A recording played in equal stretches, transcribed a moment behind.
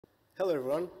Hello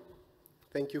everyone,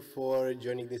 thank you for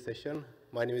joining this session.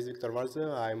 My name is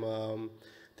Varza, I'm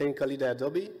technical lead at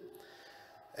Adobe.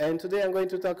 And today I'm going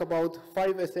to talk about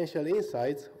 5 essential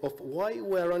insights of why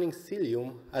we are running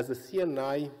Cilium as a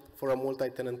CNI for a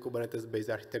multi-tenant Kubernetes-based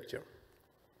architecture.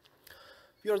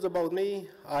 Few words about me,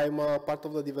 I'm part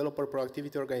of the developer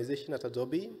productivity organization at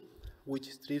Adobe,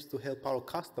 which strives to help our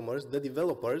customers, the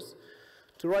developers,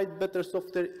 to write better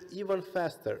software even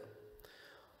faster.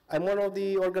 I'm one of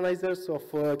the organizers of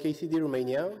KCD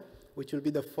Romania, which will be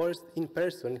the first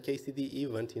in-person KCD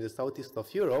event in the southeast of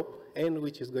Europe, and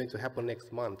which is going to happen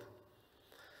next month.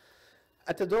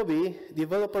 At Adobe,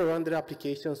 developers run their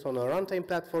applications on a runtime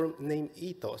platform named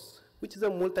Ethos, which is a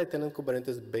multi-tenant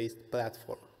Kubernetes-based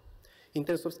platform. In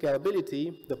terms of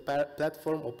scalability, the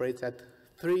platform operates at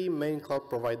 3 main cloud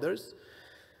providers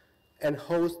and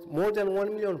hosts more than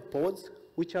 1 million pods,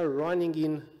 which are running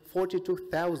in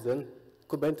 42,000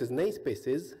 Kubernetes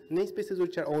namespaces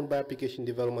which are owned by application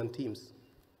development teams.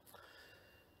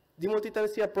 The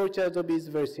multi-tenancy approach at Adobe is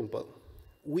very simple.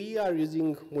 We are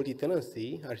using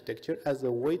multi-tenancy architecture as a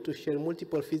way to share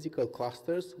multiple physical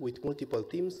clusters with multiple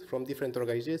teams from different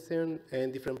organizations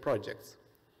and different projects.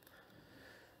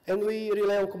 And we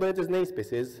rely on Kubernetes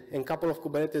namespaces and a couple of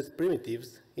Kubernetes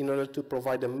primitives in order to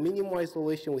provide a minimum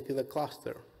isolation within the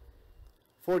cluster.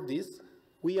 For this,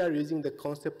 we are using the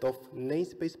concept of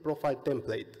namespace profile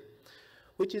template,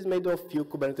 which is made of few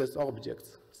Kubernetes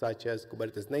objects, such as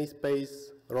Kubernetes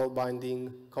namespace, role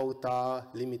binding, quota,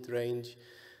 limit range,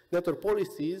 network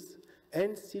policies,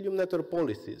 and Cilium network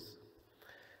policies.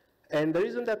 And the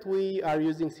reason that we are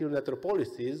using Cilium network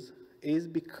policies is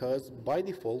because by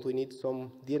default we need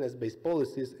some DNS-based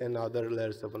policies and other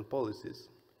layer 7 policies.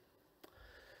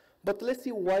 But let's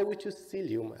see why we choose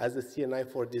Cilium as a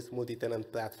CNI for this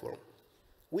multi-tenant platform.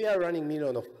 We are running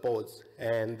millions of pods,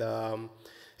 and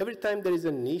every time there is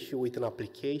an issue with an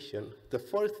application, the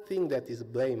first thing that is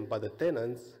blamed by the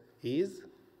tenants is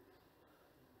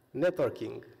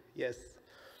networking. Yes,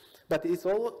 but it's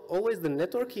always the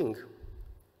networking?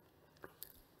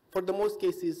 For the most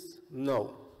cases,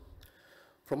 no.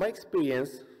 From my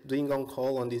experience doing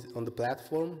on-call on the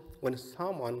platform, when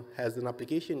someone has an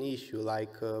application issue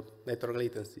like network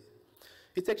latency,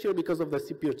 it's actually because of the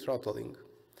CPU throttling.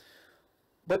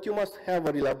 But you must have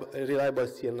a reliable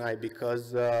CNI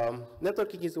because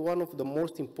networking is one of the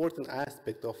most important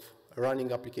aspects of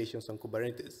running applications on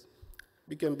Kubernetes.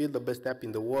 We can build the best app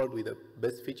in the world with the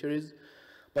best features,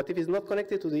 but if it's not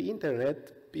connected to the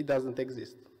internet, it doesn't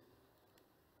exist.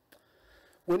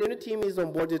 When any team is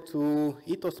onboarded to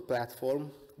Ethos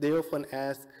platform, they often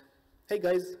ask, hey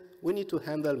guys, we need to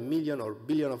handle million or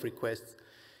billion of requests.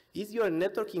 Is your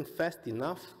networking fast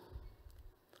enough?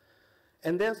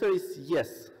 And the answer is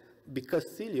yes, because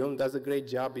Cilium does a great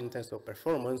job in terms of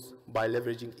performance by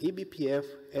leveraging eBPF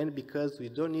and because we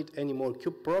don't need any more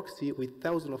kube proxy with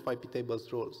thousands of IP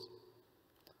tables roles.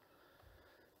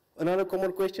 Another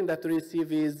common question that we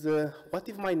receive is, what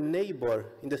if my neighbor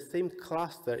in the same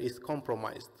cluster is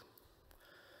compromised?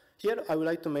 Here I would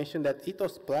like to mention that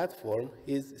Ethos platform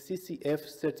is CCF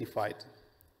certified.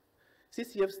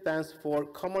 CCF stands for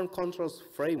Common Controls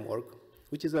Framework,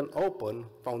 which is an open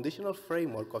foundational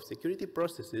framework of security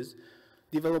processes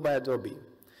developed by Adobe.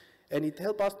 And it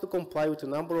helps us to comply with a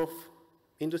number of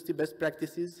industry best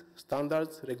practices,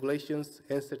 standards, regulations,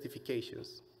 and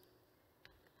certifications.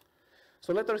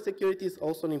 So network security is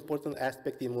also an important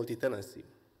aspect in multi-tenancy.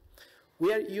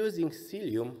 We are using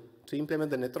Cilium to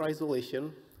implement the network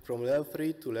isolation from layer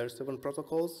 3 to layer 7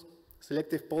 protocols,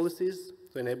 selective policies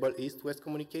to enable east-west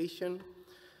communication,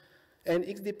 and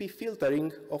XDP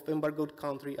filtering of embargoed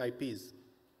country IPs.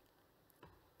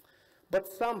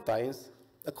 But sometimes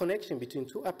a connection between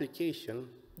 2 applications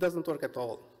doesn't work at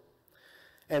all.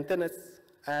 And tenants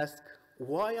ask,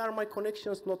 why are my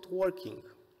connections not working?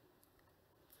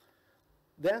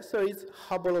 The answer is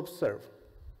Hubble Observe.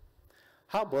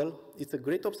 Hubble is a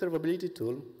great observability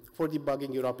tool for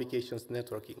debugging your application's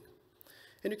networking.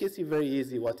 And you can see very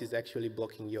easy what is actually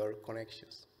blocking your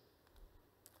connections.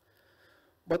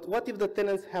 But what if the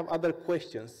tenants have other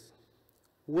questions?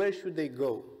 Where should they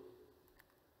go?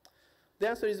 The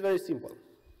answer is very simple.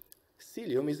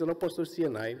 Cilium is an open source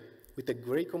CNI with a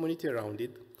great community around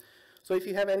it. So if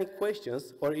you have any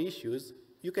questions or issues,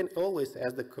 you can always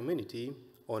ask the community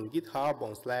on GitHub,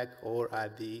 on Slack, or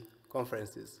at the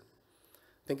conferences.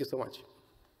 Thank you so much.